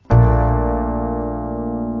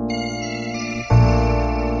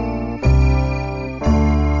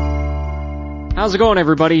How's it going,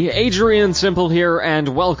 everybody? Adrian Simple here, and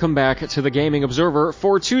welcome back to the Gaming Observer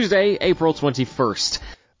for Tuesday, April 21st.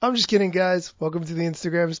 I'm just kidding, guys. Welcome to the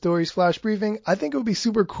Instagram Stories Flash Briefing. I think it would be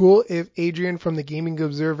super cool if Adrian from the Gaming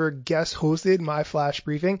Observer guest hosted my Flash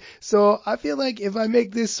Briefing. So I feel like if I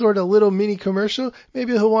make this sort of little mini commercial,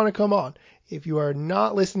 maybe he'll want to come on. If you are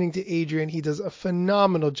not listening to Adrian, he does a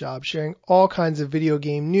phenomenal job sharing all kinds of video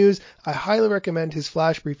game news. I highly recommend his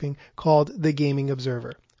Flash Briefing called The Gaming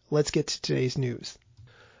Observer. Let's get to today's news.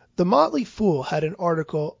 The Motley Fool had an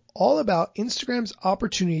article all about Instagram's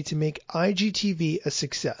opportunity to make IGTV a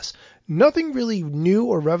success. Nothing really new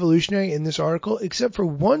or revolutionary in this article except for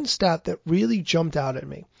one stat that really jumped out at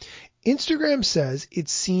me. Instagram says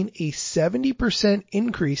it's seen a 70%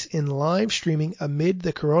 increase in live streaming amid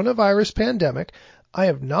the coronavirus pandemic. I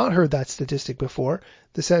have not heard that statistic before.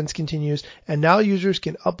 The sentence continues, and now users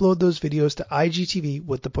can upload those videos to IGTV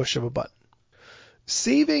with the push of a button.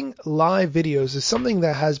 Saving live videos is something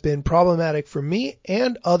that has been problematic for me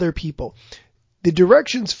and other people. The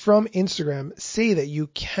directions from Instagram say that you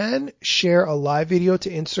can share a live video to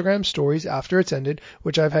Instagram stories after it's ended,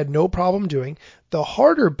 which I've had no problem doing. The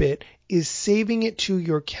harder bit is saving it to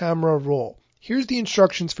your camera roll. Here's the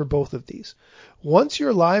instructions for both of these. Once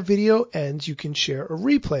your live video ends, you can share a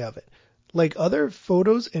replay of it. Like other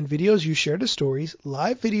photos and videos you share to stories,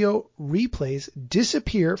 live video replays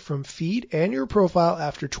disappear from feed and your profile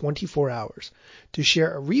after 24 hours. To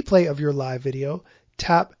share a replay of your live video,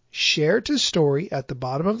 tap Share to Story at the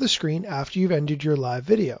bottom of the screen after you've ended your live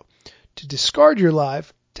video. To discard your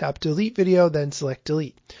live, tap Delete Video, then select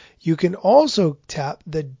Delete. You can also tap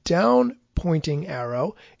the down pointing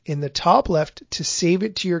arrow in the top left to save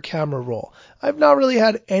it to your camera roll. I've not really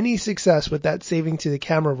had any success with that saving to the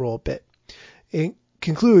camera roll bit. It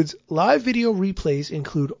concludes, live video replays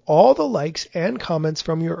include all the likes and comments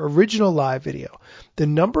from your original live video. The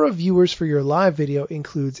number of viewers for your live video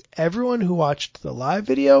includes everyone who watched the live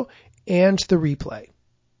video and the replay.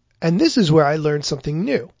 And this is where I learned something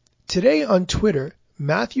new. Today on Twitter,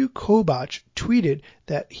 Matthew Kobach tweeted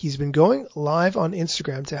that he's been going live on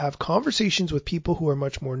Instagram to have conversations with people who are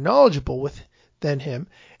much more knowledgeable than him.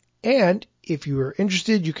 And if you are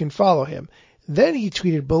interested, you can follow him. Then he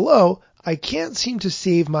tweeted below, I can't seem to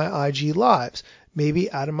save my IG lives.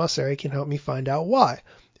 Maybe Adam Mosseri can help me find out why.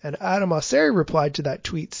 And Adam Mosseri replied to that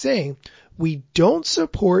tweet saying, we don't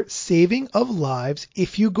support saving of lives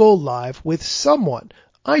if you go live with someone.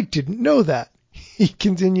 I didn't know that. He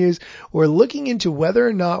continues, we're looking into whether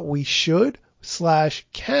or not we should/can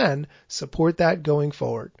support that going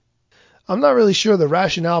forward. I'm not really sure the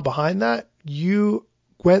rationale behind that. You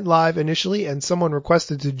went live initially and someone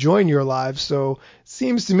requested to join your live, so it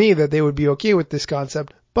seems to me that they would be okay with this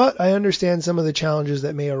concept, but I understand some of the challenges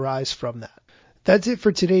that may arise from that. That's it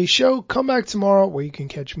for today's show. Come back tomorrow where you can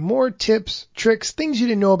catch more tips, tricks, things you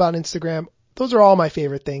didn't know about Instagram. Those are all my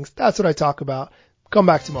favorite things. That's what I talk about. Come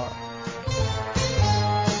back tomorrow.